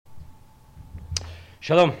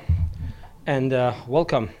Shalom, and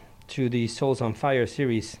welcome to the Souls on Fire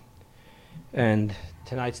series. And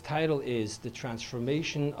tonight's title is The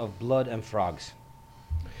Transformation of Blood and Frogs.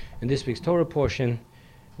 In this week's Torah portion,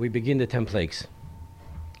 we begin the 10 plagues.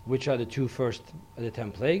 Which are the two first of the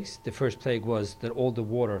 10 plagues? The first plague was that all the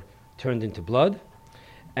water turned into blood,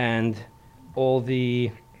 and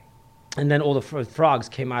then all the frogs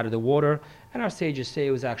came out of the water. And our sages say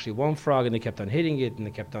it was actually one frog, and they kept on hitting it, and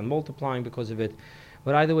they kept on multiplying because of it.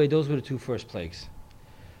 But either way, those were the two first plagues.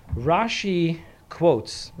 Rashi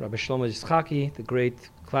quotes Rabbi Shlomo Yitzchaki, the great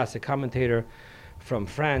classic commentator from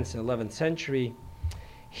France in the 11th century.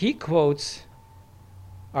 He quotes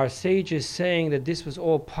our sages saying that this was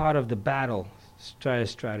all part of the battle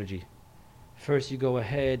strategy. First you go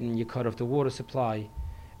ahead and you cut off the water supply,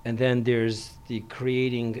 and then there's the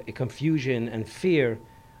creating a confusion and fear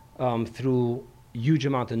through huge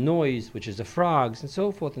amount of noise, which is the frogs, and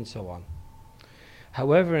so forth and so on.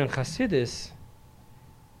 However, in Chassidus,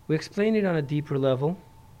 we explain it on a deeper level,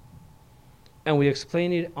 and we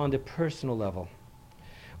explain it on the personal level.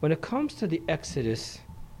 When it comes to the Exodus,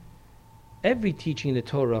 every teaching in the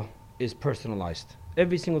Torah is personalized.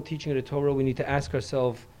 Every single teaching of the Torah, we need to ask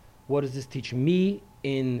ourselves, what does this teach me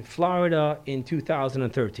in Florida in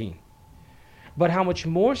 2013? But how much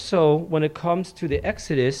more so when it comes to the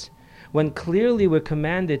Exodus, when clearly we're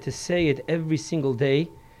commanded to say it every single day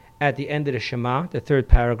at the end of the Shema, the third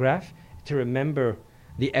paragraph, to remember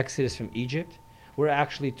the Exodus from Egypt. We're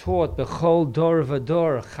actually taught, B'chol dor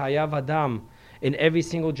v'dor chayav adam, in every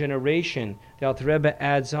single generation. The Alter Rebbe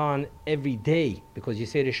adds on every day, because you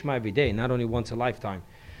say the Shema every day, not only once a lifetime.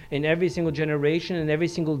 In every single generation and every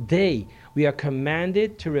single day, we are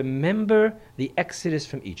commanded to remember the Exodus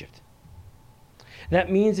from Egypt.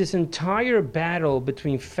 That means this entire battle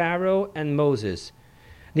between Pharaoh and Moses,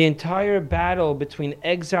 the entire battle between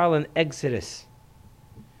exile and Exodus,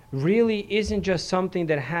 really isn't just something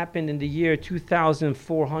that happened in the year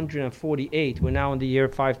 2448. We're now in the year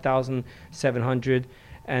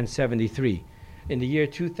 5773. In the year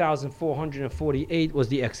 2448 was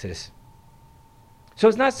the Exodus. So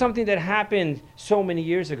it's not something that happened so many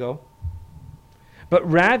years ago, but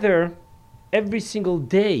rather every single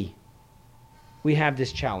day we have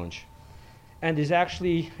this challenge. And there's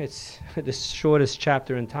actually, it's the shortest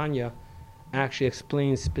chapter in Tanya, actually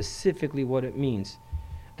explains specifically what it means.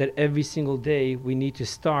 That every single day we need to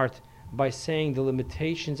start by saying the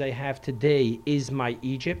limitations I have today is my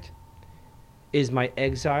Egypt, is my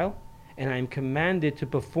exile, and I am commanded to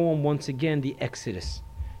perform once again the Exodus,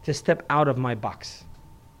 to step out of my box.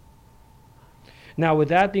 Now, with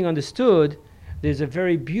that being understood, there's a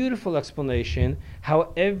very beautiful explanation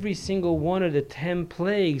how every single one of the 10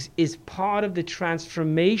 plagues is part of the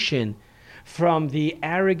transformation from the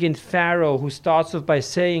arrogant Pharaoh who starts off by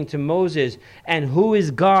saying to Moses, "And who is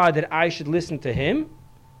God that I should listen to him?"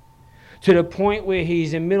 to the point where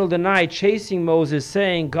he's in the middle of the night chasing Moses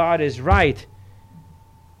saying, "God is right,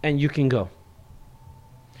 and you can go."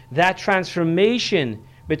 That transformation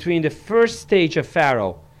between the first stage of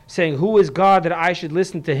Pharaoh saying, "Who is God that I should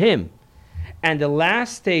listen to him?" and the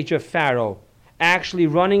last stage of Pharaoh actually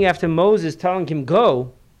running after Moses, telling him,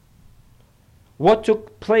 "Go," what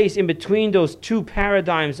took place in between those two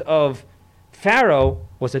paradigms of Pharaoh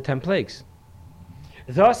was the 10 plagues.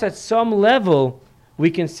 Thus, at some level,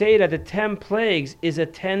 we can say that the 10 plagues is a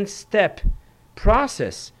 10-step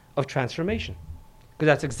process of transformation. Because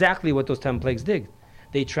that's exactly what those 10 plagues did.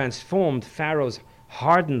 They transformed Pharaoh's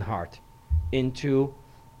hardened heart into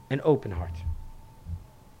an open heart.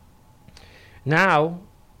 Now,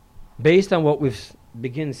 based on what we've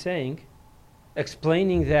begun saying,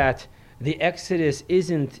 explaining that the Exodus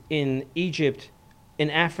isn't in Egypt,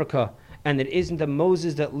 in Africa, and it isn't the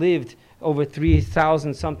Moses that lived over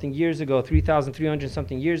 3,000 something years ago, 3,300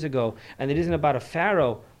 something years ago, and it isn't about a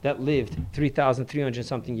Pharaoh that lived 3,300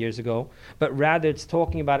 something years ago, but rather it's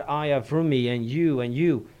talking about I, Avrumi, and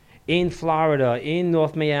you, in Florida, in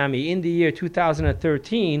North Miami, in the year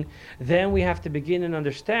 2013, then we have to begin and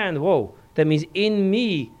understand, that means in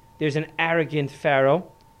me there's an arrogant Pharaoh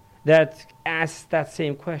that asks that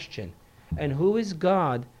same question. And who is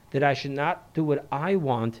God that I should not do what I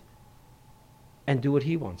want and do what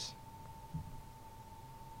he wants?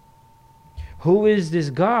 Who is this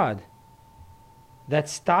God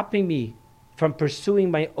that's stopping me from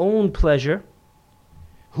pursuing my own pleasure?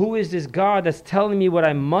 Who is this God that's telling me what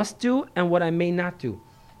I must do and what I may not do?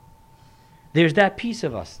 There's that piece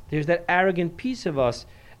of us. There's that arrogant piece of us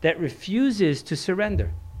that refuses to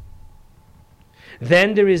surrender.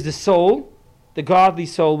 Then there is the soul, the godly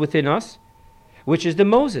soul within us, which is the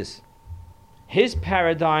Moses. His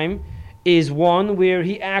paradigm is one where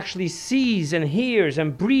he actually sees and hears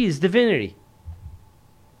and breathes divinity.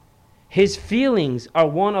 His feelings are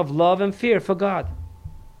one of love and fear for God.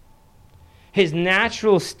 His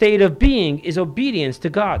natural state of being is obedience to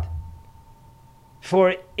God,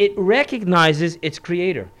 for it recognizes its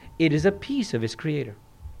creator. It is a piece of its creator.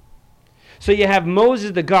 So you have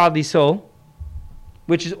Moses, the godly soul,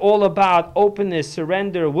 which is all about openness,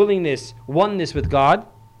 surrender, willingness, oneness with God.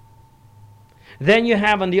 Then you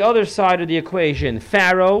have on the other side of the equation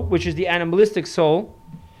Pharaoh, which is the animalistic soul,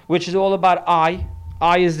 which is all about I.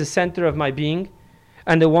 I is the center of my being.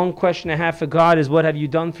 And the one question I have for God is, what have you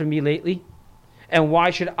done for me lately? And why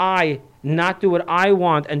should I not do what I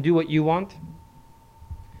want and do what you want?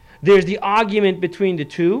 There's the argument between the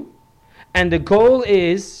two. And the goal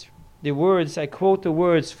is, I quote the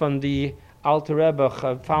words from the Alter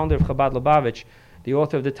Rebbe, founder of Chabad Lubavitch, the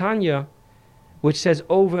author of the Tanya, which says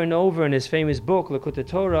over and over in his famous book, Likutei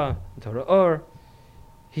Torah, Torah Or,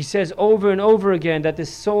 he says over and over again that the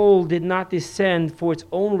soul did not descend for its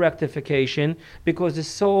own rectification because the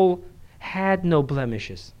soul had no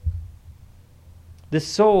blemishes. The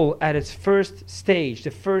soul at its first stage,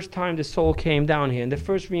 the first time the soul came down here, in the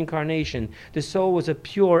first reincarnation, the soul was a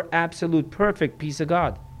pure, absolute, perfect piece of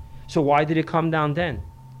God. So why did it come down then?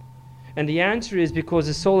 And the answer is because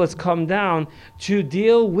the soul has come down to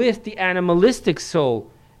deal with the animalistic soul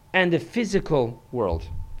and the physical world.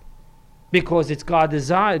 Because it's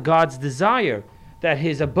God's desire that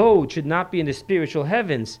his abode should not be in the spiritual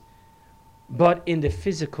heavens, but in the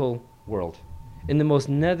physical world, in the most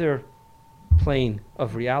nether plane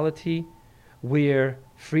of reality where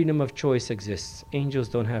freedom of choice exists. Angels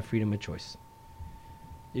don't have freedom of choice.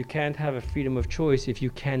 You can't have a freedom of choice if you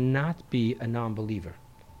cannot be a non-believer.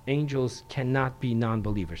 Angels cannot be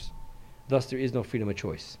non-believers. Thus, there is no freedom of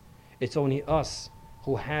choice. It's only us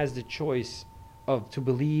who has the choice of to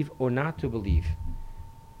believe or not to believe,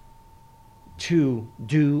 to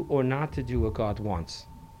do or not to do what God wants.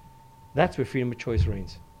 That's where freedom of choice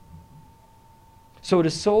reigns. So the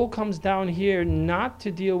soul comes down here not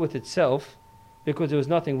to deal with itself, because there was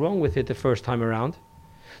nothing wrong with it the first time around.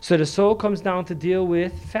 So the soul comes down to deal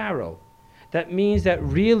with Pharaoh. That means that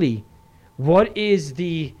really, what is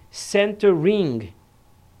the center ring?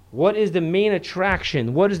 What is the main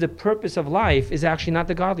attraction? What is the purpose of life is actually not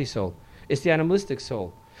the godly soul. It's the animalistic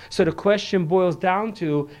soul. So the question boils down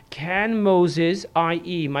to, can Moses,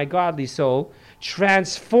 i.e. my godly soul,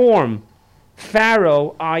 transform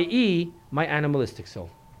Pharaoh, i.e. my animalistic soul?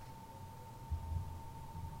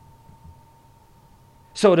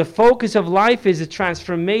 So the focus of life is the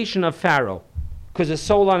transformation of Pharaoh, because the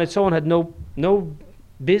soul on its own had no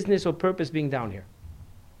business or purpose being down here.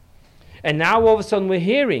 And now all of a sudden we're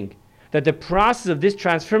hearing that the process of this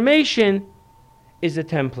transformation is the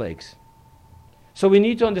 10 plagues. So we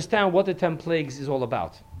need to understand what the 10 plagues is all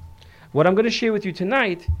about. What I'm going to share with you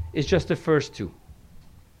tonight is just the first two.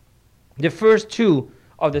 The first two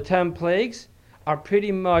of the 10 plagues are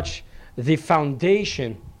pretty much the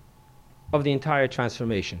foundation of the entire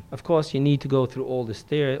transformation. Of course, you need to go through all the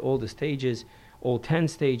stages, all 10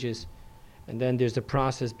 stages, and then there's the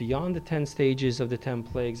process beyond the 10 stages of the 10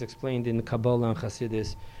 plagues explained in Kabbalah and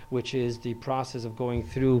Hasidus, which is the process of going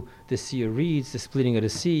through the Sea of Reeds, the splitting of the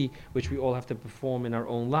sea, which we all have to perform in our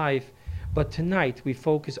own life. But tonight, we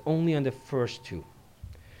focus only on the first two.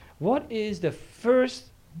 What is the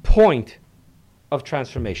first point of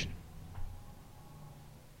transformation?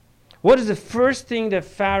 What is the first thing that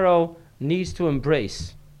Pharaoh needs to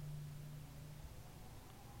embrace?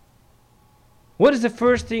 What is the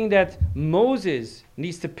first thing that Moses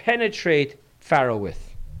needs to penetrate Pharaoh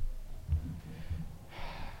with?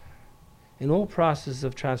 In all process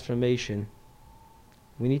of transformation,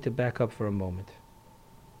 we need to back up for a moment.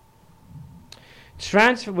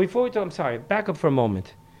 Back up for a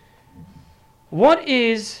moment. What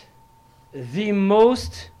is the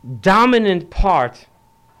most dominant part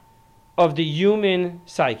of the human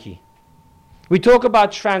psyche? We talk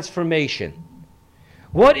about transformation.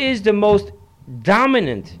 What is the most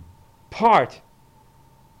dominant part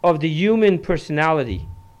of the human personality?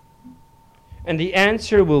 And the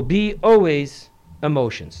answer will be always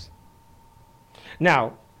emotions.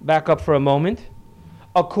 Now, back up for a moment.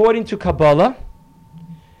 According to Kabbalah,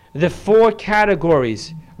 the 4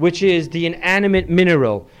 categories, which is the inanimate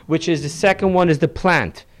mineral, which is the second one is the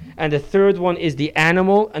plant, and the third one is the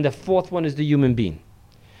animal, and the fourth one is the human being.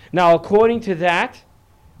 Now, according to that,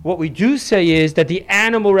 what we do say is that the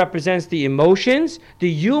animal represents the emotions, the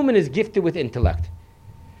human is gifted with intellect.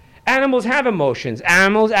 Animals have emotions.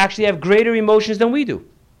 Animals actually have greater emotions than we do.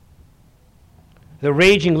 The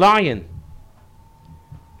raging lion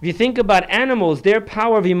If you think about animals, their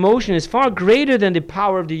power of emotion is far greater than the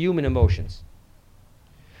power of the human emotions.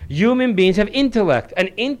 Human beings have intellect,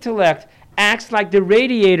 and intellect acts like the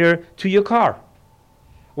radiator to your car.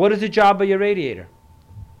 What is the job of your radiator?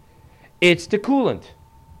 It's the coolant.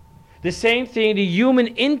 The same thing, the human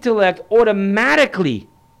intellect automatically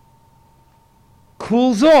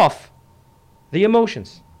cools off the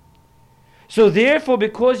emotions. So therefore,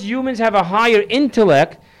 because humans have a higher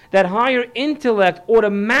intellect, that higher intellect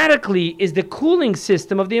automatically is the cooling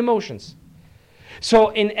system of the emotions. So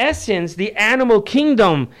in essence, the animal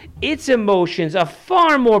kingdom, its emotions are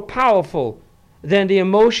far more powerful than the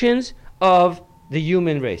emotions of the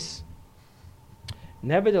human race.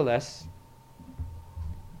 Nevertheless,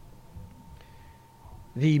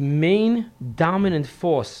 the main dominant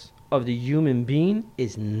force of the human being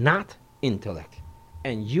is not intellect.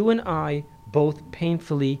 And you and I both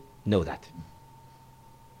painfully know that.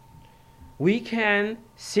 We can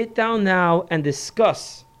sit down now and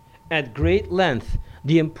discuss at great length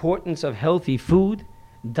the importance of healthy food,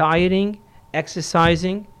 dieting,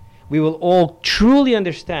 exercising. We will all truly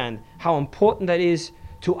understand how important that is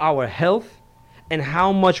to our health and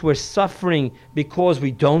how much we're suffering because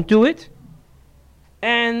we don't do it.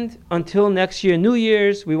 And until next year, New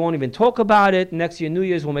Year's, we won't even talk about it. Next year, New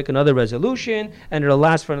Year's, we'll make another resolution, and it'll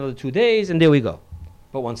last for another 2 days, and there we go.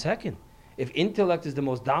 But one second. If intellect is the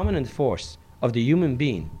most dominant force of the human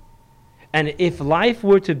being, and if life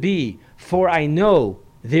were to be, for I know,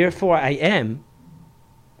 therefore I am,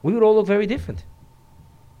 we would all look very different.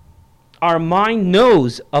 Our mind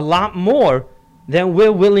knows a lot more than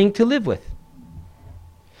we're willing to live with.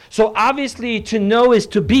 So obviously, to know is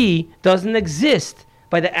to be doesn't exist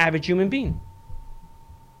by the average human being.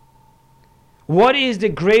 What is the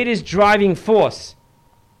greatest driving force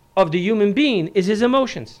of the human being is his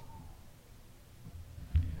emotions.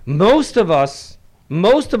 Most of us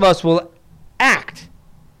will act.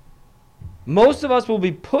 Most of us will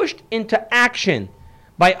be pushed into action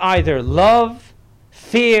by either love,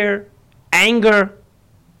 fear, anger.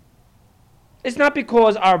 It's not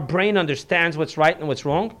because our brain understands what's right and what's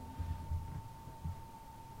wrong.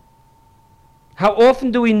 How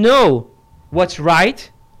often do we know what's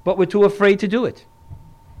right, but we're too afraid to do it?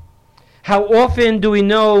 How often do we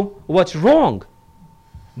know what's wrong,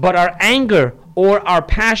 but our anger or our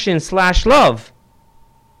passion / love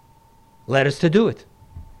led us to do it?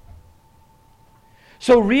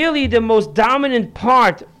 So really the most dominant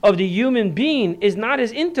part of the human being is not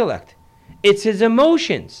his intellect, it's his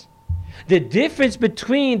emotions. The difference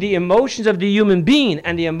between the emotions of the human being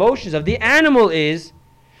and the emotions of the animal is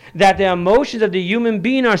that the emotions of the human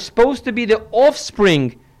being are supposed to be the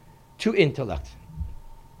offspring to intellect.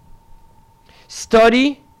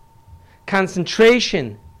 Study,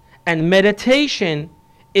 concentration, and meditation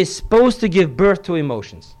is supposed to give birth to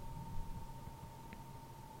emotions.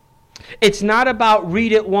 It's not about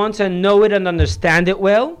read it once and know it and understand it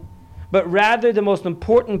well, but rather the most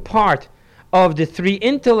important part of the three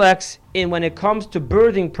intellects when it comes to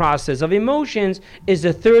birthing process of emotions is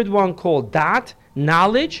the third one called dat,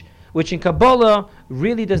 knowledge, which in Kabbalah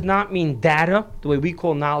really does not mean data, the way we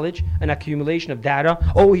call knowledge, an accumulation of data.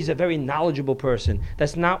 Oh, he's a very knowledgeable person.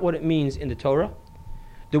 That's not what it means in the Torah.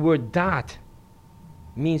 The word dat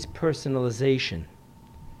means personalization.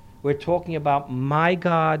 We're talking about my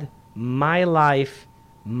God, my life,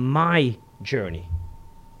 my journey.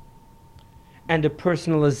 And the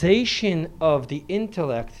personalization of the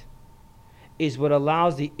intellect is what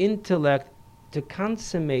allows the intellect to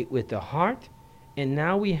consummate with the heart. And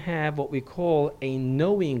now we have what we call a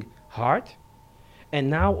knowing heart. And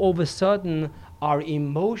now all of a sudden our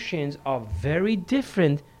emotions are very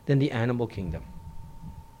different than the animal kingdom.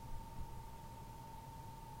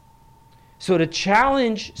 So the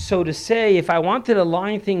challenge, so to say, if I wanted to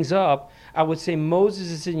line things up, I would say Moses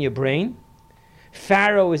is in your brain,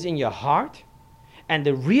 Pharaoh is in your heart, and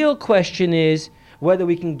the real question is whether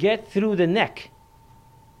we can get through the neck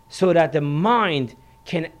so that the mind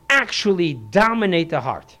can actually dominate the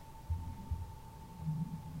heart.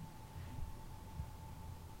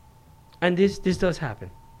 And this does happen.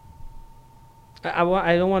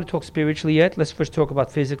 I don't want to talk spiritually yet. Let's first talk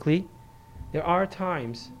about physically. There are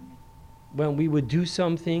times when we would do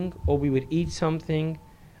something or we would eat something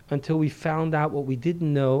until we found out what we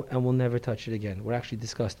didn't know and we'll never touch it again. We're actually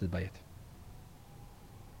disgusted by it.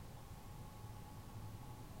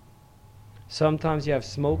 Sometimes you have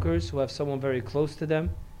smokers who have someone very close to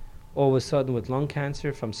them, all of a sudden with lung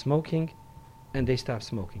cancer from smoking, and they stop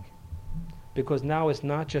smoking. Because now it's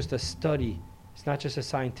not just a study, it's not just a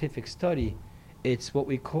scientific study, it's what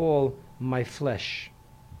we call my flesh.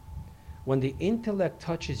 When the intellect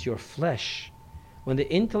touches your flesh, when the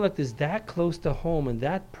intellect is that close to home and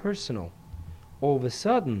that personal, all of a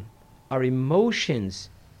sudden our emotions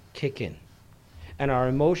kick in. And our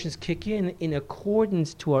emotions kick in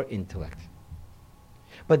accordance to our intellect.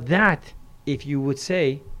 But that, if you would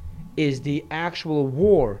say, is the actual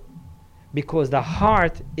war, because the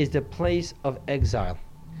heart is the place of exile.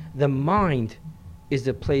 The mind is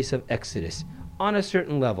the place of exodus. On a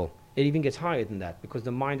certain level, it even gets higher than that, because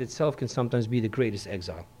the mind itself can sometimes be the greatest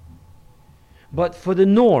exile. But for the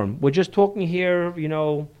norm, we're just talking here,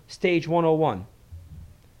 stage 101.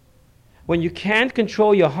 When you can't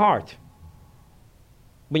control your heart,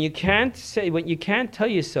 when you can't tell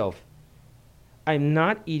yourself, I'm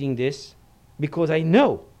not eating this because I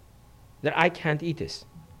know that I can't eat this.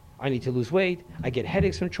 I need to lose weight, I get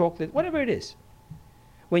headaches from chocolate, whatever it is.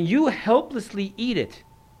 When you helplessly eat it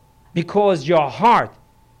because your heart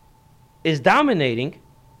is dominating,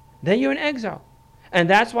 then you're in exile. And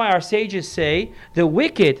that's why our sages say the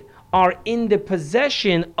wicked are in the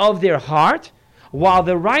possession of their heart, while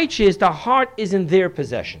the righteous, the heart is in their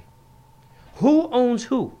possession. Who owns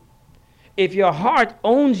who? If your heart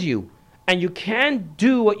owns you and you can't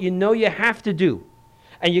do what you know you have to do,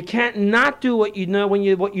 and you can't not do what you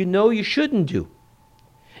know you shouldn't do,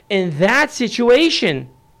 in that situation,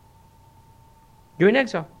 you're in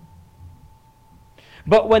exile.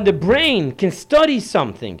 But when the brain can study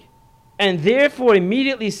something and therefore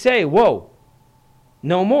immediately say, whoa,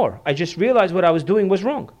 no more, I just realized what I was doing was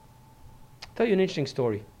wrong. I'll tell you an interesting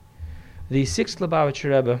story. The 6th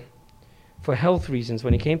Lubavitcher Rebbe, for health reasons,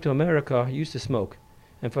 when he came to America, he used to smoke.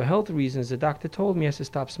 And for health reasons, the doctor told me he has to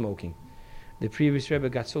stop smoking. The previous Rebbe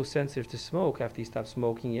got so sensitive to smoke after he stopped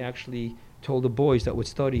smoking, he actually told the boys that would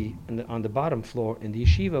study on the bottom floor in the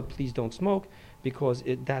yeshiva, please don't smoke, because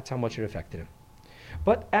that's how much it affected him.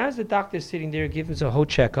 But as the doctor is sitting there, gives us a whole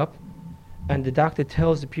checkup, and the doctor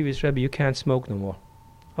tells the previous Rebbe, you can't smoke no more.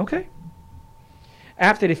 Okay.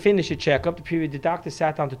 After they finished the checkup, the doctor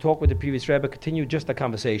sat down to talk with the previous Rebbe, continued just the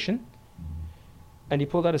conversation, and he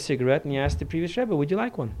pulled out a cigarette and he asked the previous Rebbe, would you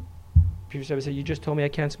like one? The previous Rebbe said, you just told me I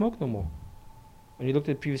can't smoke no more. And he looked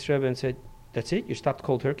at the previous Rebbe and said, that's it? You stopped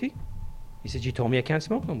cold turkey? He said, you told me I can't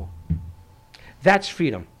smoke no more. That's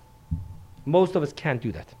freedom. Most of us can't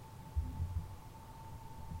do that.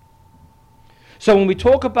 So when we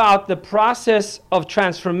talk about the process of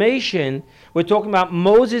transformation, we're talking about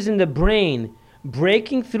Moses in the brain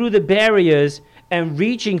breaking through the barriers and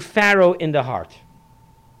reaching Pharaoh in the heart.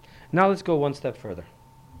 Now let's go one step further.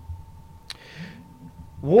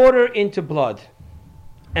 Water into blood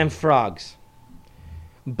and frogs.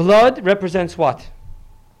 Blood represents what?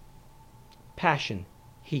 Passion,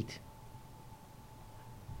 heat.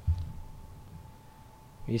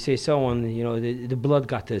 You say someone, the blood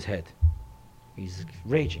got to his head. He's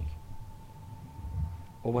raging.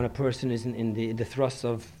 Or when a person is in the thrust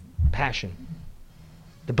of passion,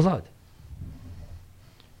 the blood.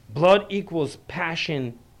 Blood equals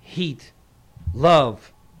passion, heat,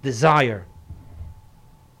 love, desire.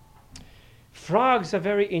 Frogs are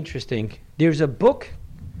very interesting. There's a book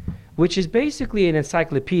which is basically an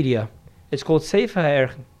encyclopedia. It's called Sefer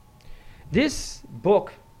HaErch. This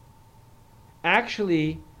book,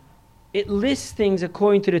 actually, it lists things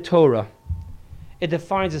according to the Torah. It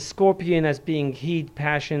defines a scorpion as being heat,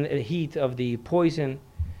 passion, heat of the poison.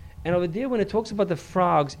 And over there, when it talks about the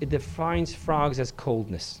frogs, it defines frogs as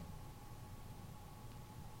coldness.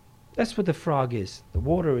 That's what the frog is. The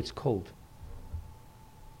water, it's cold.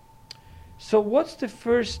 So what's the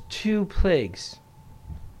first two plagues?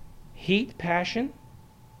 Heat, passion,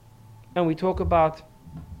 and we talk about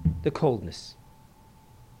the coldness.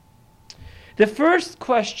 The first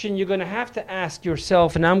question you're going to have to ask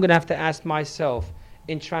yourself, and I'm going to have to ask myself,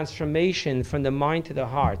 in transformation from the mind to the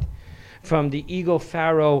heart, from the ego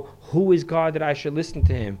Pharaoh, who is God that I should listen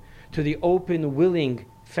to him, to the open, willing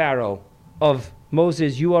Pharaoh of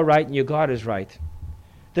Moses, you are right and your God is right.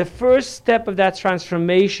 The first step of that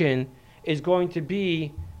transformation is going to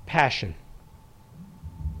be passion.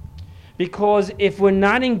 Because if we're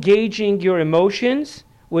not engaging your emotions,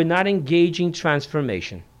 we're not engaging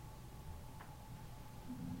transformation.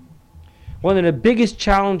 One of the biggest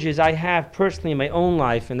challenges I have personally in my own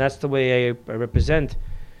life, and that's the way I represent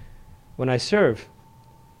when I serve,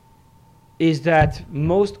 is that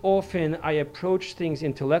most often I approach things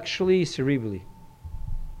intellectually, cerebrally.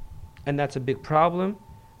 And that's a big problem,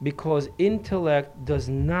 because intellect does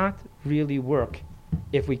not really work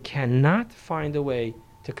if we cannot find a way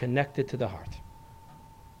to connect it to the heart.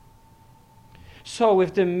 So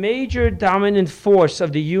if the major dominant force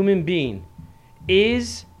of the human being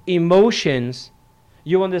is emotions,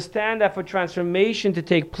 you understand that for transformation to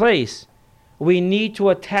take place, we need to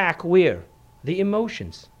attack where? the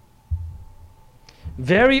emotions.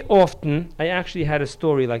 Very often, I actually had a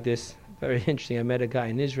story like this, very interesting. I met a guy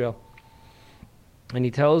in Israel, and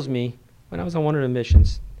he tells me, when I was on one of the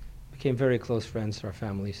missions, became very close friends to our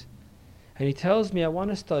families, and he tells me, I want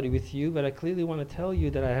to study with you, but I clearly want to tell you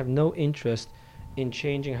that I have no interest in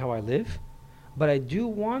changing how I live, but I do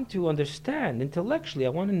want to understand intellectually. I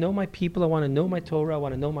want to know my people, I want to know my Torah, I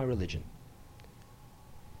want to know my religion.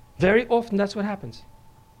 Very often that's what happens.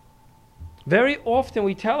 Very often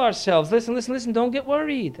we tell ourselves, listen, don't get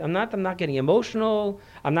worried. I'm not getting emotional.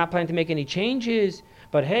 I'm not planning to make any changes.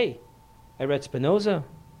 But hey, I read Spinoza.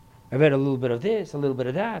 I read a little bit of this, a little bit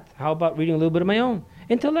of that. How about reading a little bit of my own?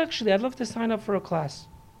 Intellectually, I'd love to sign up for a class.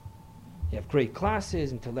 You have great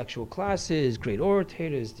classes, intellectual classes, great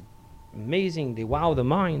orators, amazing, they wow the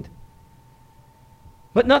mind.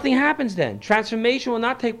 But nothing happens then. Transformation will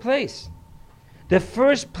not take place. The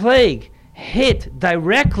first plague hit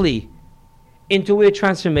directly into where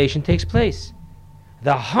transformation takes place.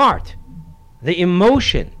 The heart, the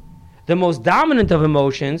emotion, the most dominant of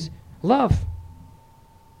emotions, love.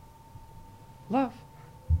 Love.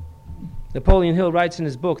 Napoleon Hill writes in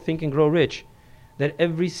his book, Think and Grow Rich, that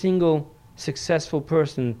every single successful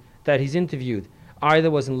person that he's interviewed either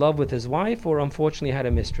was in love with his wife or unfortunately had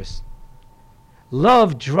a mistress.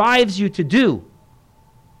 Love drives you to do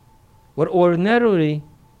what ordinarily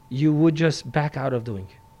you would just back out of doing.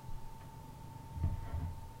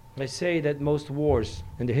 I say that most wars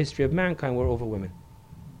in the history of mankind were over women.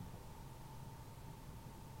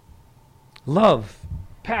 Love,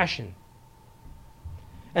 passion.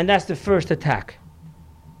 And that's the first attack.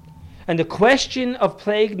 And the question of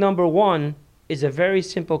plague number 1 is a very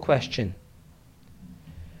simple question.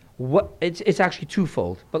 It's actually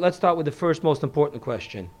twofold, but let's start with the first most important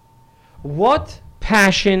question. What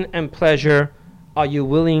passion and pleasure are you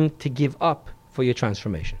willing to give up for your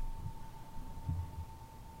transformation?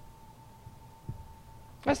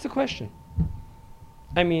 That's the question.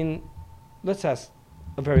 I mean, let's ask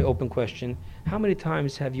a very open question. How many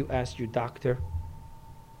times have you asked your doctor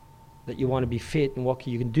that you want to be fit and what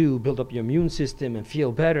you can do, build up your immune system and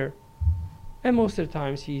feel better? And most of the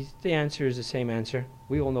times the answer is the same answer.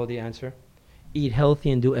 We all know the answer. Eat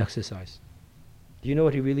healthy and do exercise. Do you know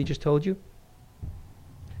what he really just told you?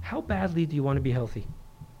 How badly do you want to be healthy?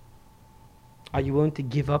 Are you willing to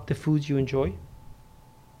give up the foods you enjoy?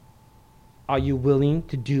 Are you willing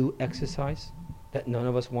to do exercise that none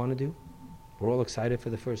of us want to do? We're all excited for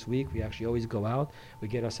the first week. We actually always go out. We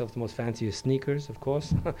get ourselves the most fanciest sneakers, of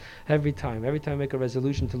course. Every time we make a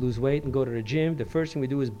resolution to lose weight and go to the gym, the first thing we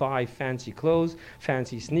do is buy fancy clothes,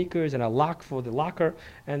 fancy sneakers, and a lock for the locker.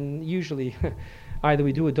 And usually, either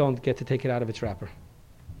we do or don't get to take it out of its wrapper.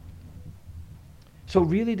 So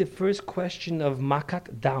really the first question of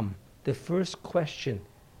Makat Dam, the first question,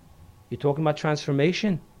 you're talking about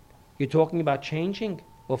transformation? You're talking about changing?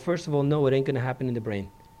 Well, first of all, no, it ain't going to happen in the brain.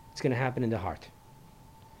 It's going to happen in the heart.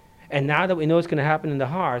 And now that we know it's going to happen in the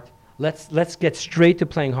heart, let's get straight to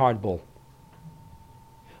playing hardball.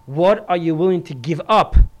 What are you willing to give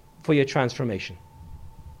up for your transformation?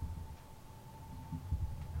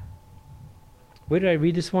 Where did I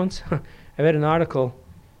read this once? I read an article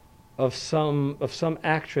of some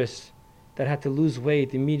actress that had to lose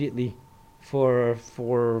weight immediately for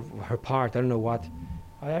her part. I don't know what.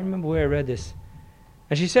 I don't remember where I read this.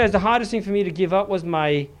 And she says, the hardest thing for me to give up was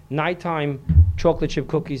my nighttime chocolate chip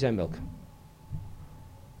cookies and milk.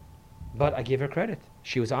 But I give her credit.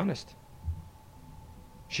 She was honest.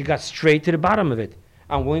 She got straight to the bottom of it.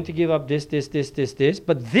 I'm willing to give up this,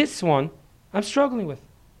 but this one I'm struggling with.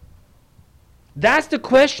 That's the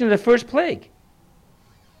question of the first plague.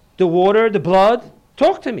 The water, the blood,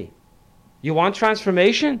 talk to me. You want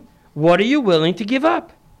transformation? What are you willing to give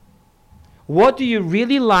up? What do you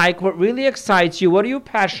really like? What really excites you? What are you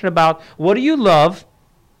passionate about? What do you love?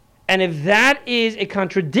 And if that is a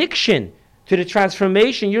contradiction to the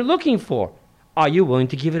transformation you're looking for, are you willing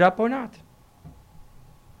to give it up or not?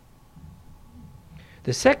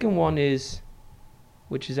 The second one is,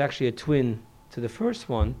 which is actually a twin to the first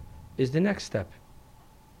one, is the next step.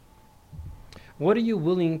 What are you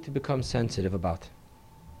willing to become sensitive about?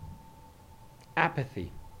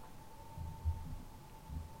 Apathy.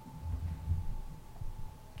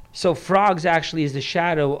 So frogs actually is the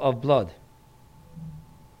shadow of blood.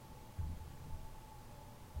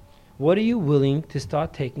 What are you willing to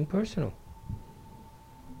start taking personal?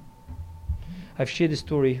 I've shared this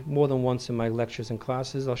story more than once in my lectures and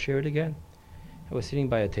classes. I'll share it again. I was sitting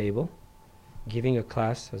by a table, giving a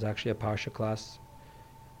class. It was actually a Parsha class.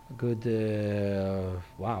 A good,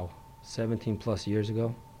 17 plus years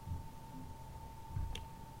ago.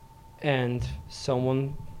 And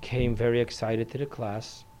someone came very excited to the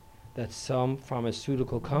class that some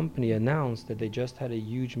pharmaceutical company announced that they just had a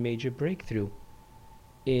huge major breakthrough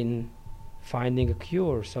in finding a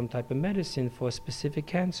cure, some type of medicine for a specific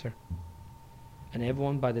cancer. And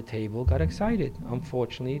everyone by the table got excited.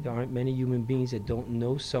 Unfortunately, there aren't many human beings that don't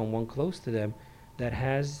know someone close to them that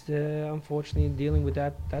has, unfortunately, dealing with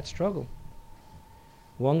that struggle.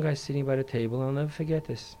 One guy sitting by the table, I'll never forget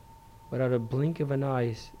this, without a blink of an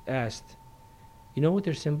eye, asked, "You know what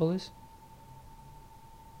their symbol is?"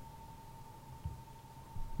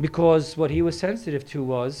 Because what he was sensitive to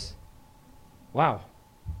was, wow,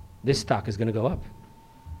 this stock is going to go up.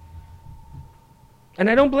 And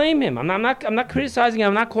I don't blame him. I'm not criticizing him.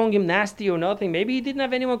 I'm not calling him nasty or nothing. Maybe he didn't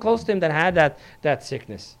have anyone close to him that had that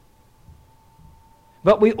sickness.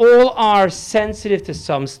 But we all are sensitive to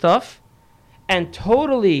some stuff and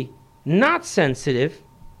totally not sensitive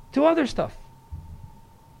to other stuff.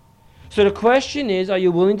 So the question is, are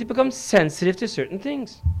you willing to become sensitive to certain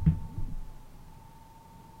things?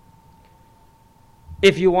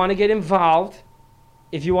 If you want to get involved,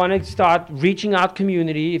 if you want to start reaching out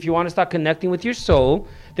community, if you want to start connecting with your soul,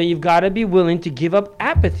 then you've got to be willing to give up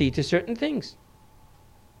apathy to certain things.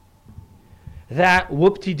 That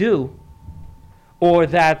whoop-de-doo, or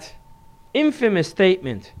that infamous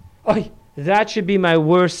statement, "Oh, that should be my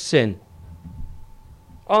worst sin."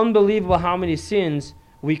 Unbelievable how many sins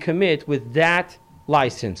we commit with that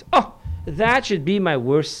license. "Oh, that should be my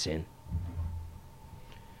worst sin."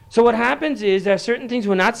 So what happens is there are certain things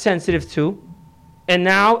we're not sensitive to, and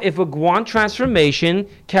now if we want transformation,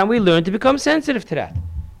 can we learn to become sensitive to that?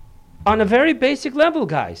 On a very basic level,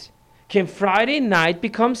 guys, can Friday night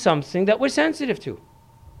become something that we're sensitive to?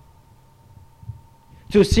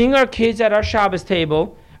 To seeing our kids at our Shabbos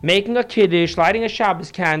table, making a kiddush, lighting a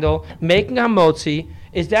Shabbos candle, making a motzi,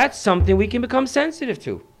 is that something we can become sensitive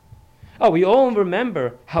to? Oh, we all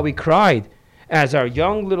remember how we cried as our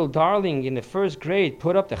young little darling in the first grade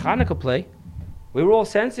put up the Hanukkah play. We were all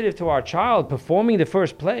sensitive to our child performing the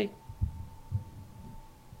first play.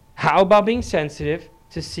 How about being sensitive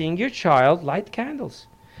to seeing your child light candles?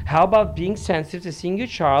 How about being sensitive to seeing your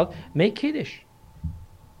child make kiddush?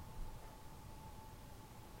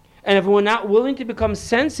 And if we're not willing to become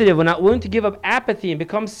sensitive, we're not willing to give up apathy and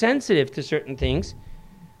become sensitive to certain things,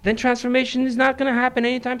 then transformation is not going to happen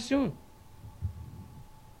anytime soon.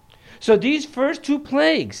 So these first two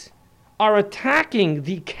plagues are attacking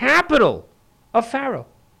the capital of Pharaoh.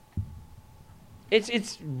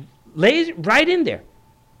 It's lays right in there.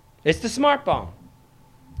 It's the smart bomb.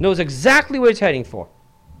 Knows exactly where it's heading for.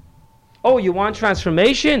 Oh, you want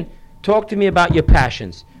transformation? Talk to me about your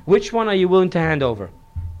passions. Which one are you willing to hand over?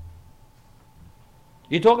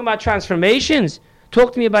 You're talking about transformations?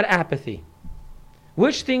 Talk to me about apathy.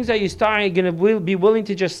 Which things are you going to be willing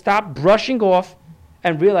to just stop brushing off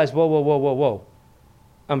and realize, whoa.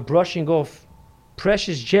 I'm brushing off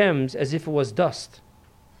precious gems as if it was dust.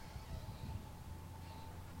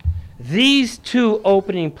 These two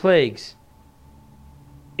opening plagues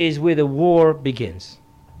is where the war begins.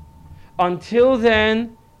 Until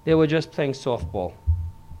then, they were just playing softball.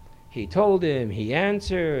 He told him, he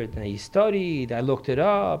answered, and he studied, I looked it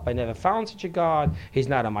up, I never found such a God, he's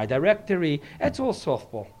not on my directory. That's all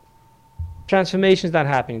softball. Transformation's not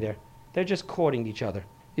happening there. They're just courting each other.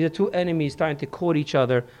 These are two enemies starting to court each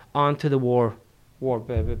other onto the war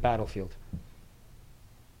battlefield.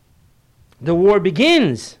 The war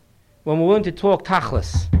begins when we're willing to talk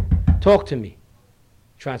tachlis. Talk to me.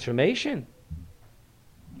 Transformation.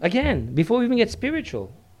 Again, before we even get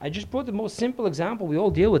spiritual, I just brought the most simple example we all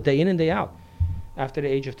deal with day in and day out after the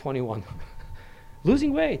age of 21.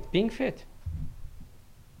 Losing weight, being fit.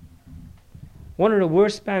 One of the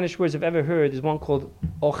worst Spanish words I've ever heard is one called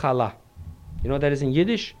ojalá. You know what that is in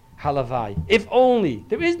Yiddish? Halavai. If only.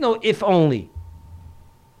 There is no if only.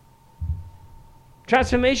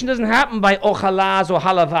 Transformation doesn't happen by ojalás or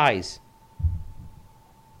halavais.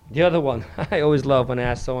 The other one, I always love when I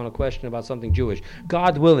ask someone a question about something Jewish.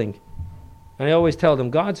 God willing. And I always tell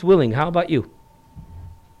them, God's willing, how about you?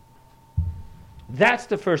 That's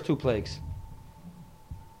the first two plagues.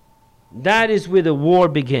 That is where the war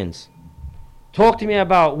begins. Talk to me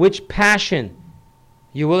about which passion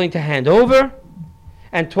you're willing to hand over,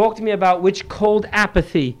 and talk to me about which cold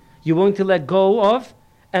apathy you're willing to let go of,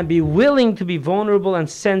 and be willing to be vulnerable and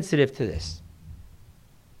sensitive to this.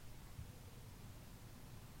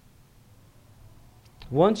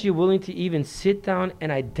 Once you're willing to even sit down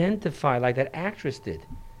and identify like that actress did.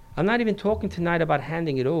 I'm not even talking tonight about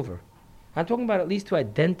handing it over. I'm talking about at least to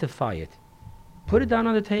identify it. Put it down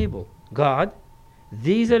on the table. God,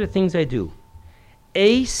 these are the things I do.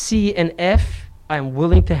 A, C, and F, I'm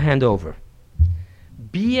willing to hand over.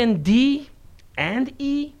 B and D and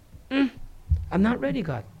E? I'm not ready,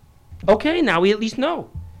 God. Okay, now we at least know.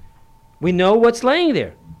 We know what's laying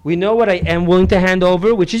there. We know what I am willing to hand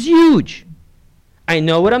over, which is huge. I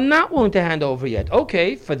know what I'm not willing to hand over yet.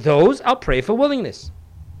 Okay, for those, I'll pray for willingness.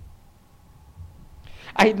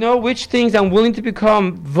 I know which things I'm willing to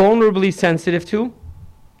become vulnerably sensitive to.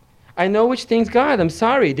 I know which things, God, I'm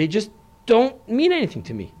sorry, they just don't mean anything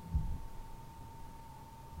to me.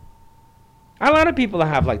 A lot of people I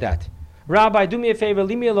have like that. Rabbi, do me a favor,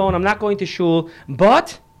 leave me alone, I'm not going to shul,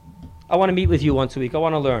 but I want to meet with you once a week, I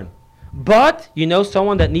want to learn. But, you know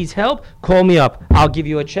someone that needs help? Call me up. I'll give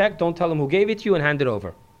you a check, don't tell them who gave it to you, and hand it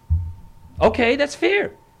over. Okay, that's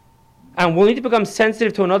fair. I'm willing to become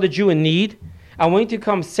sensitive to another Jew in need. I'm willing to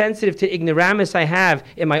become sensitive to ignoramus I have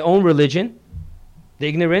in my own religion, the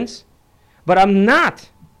ignorance. But I'm not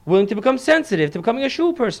willing to become sensitive to becoming a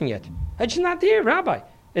shul person yet. I'm just not there, Rabbi.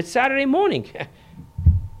 It's Saturday morning.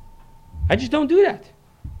 I just don't do that.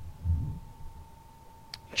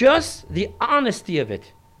 Just the honesty of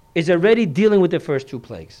it is already dealing with the first two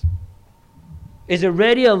plagues. Is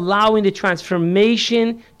already allowing the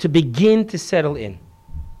transformation to begin to settle in.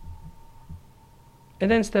 And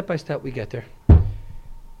then step by step we get there.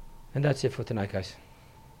 And that's it for tonight, guys.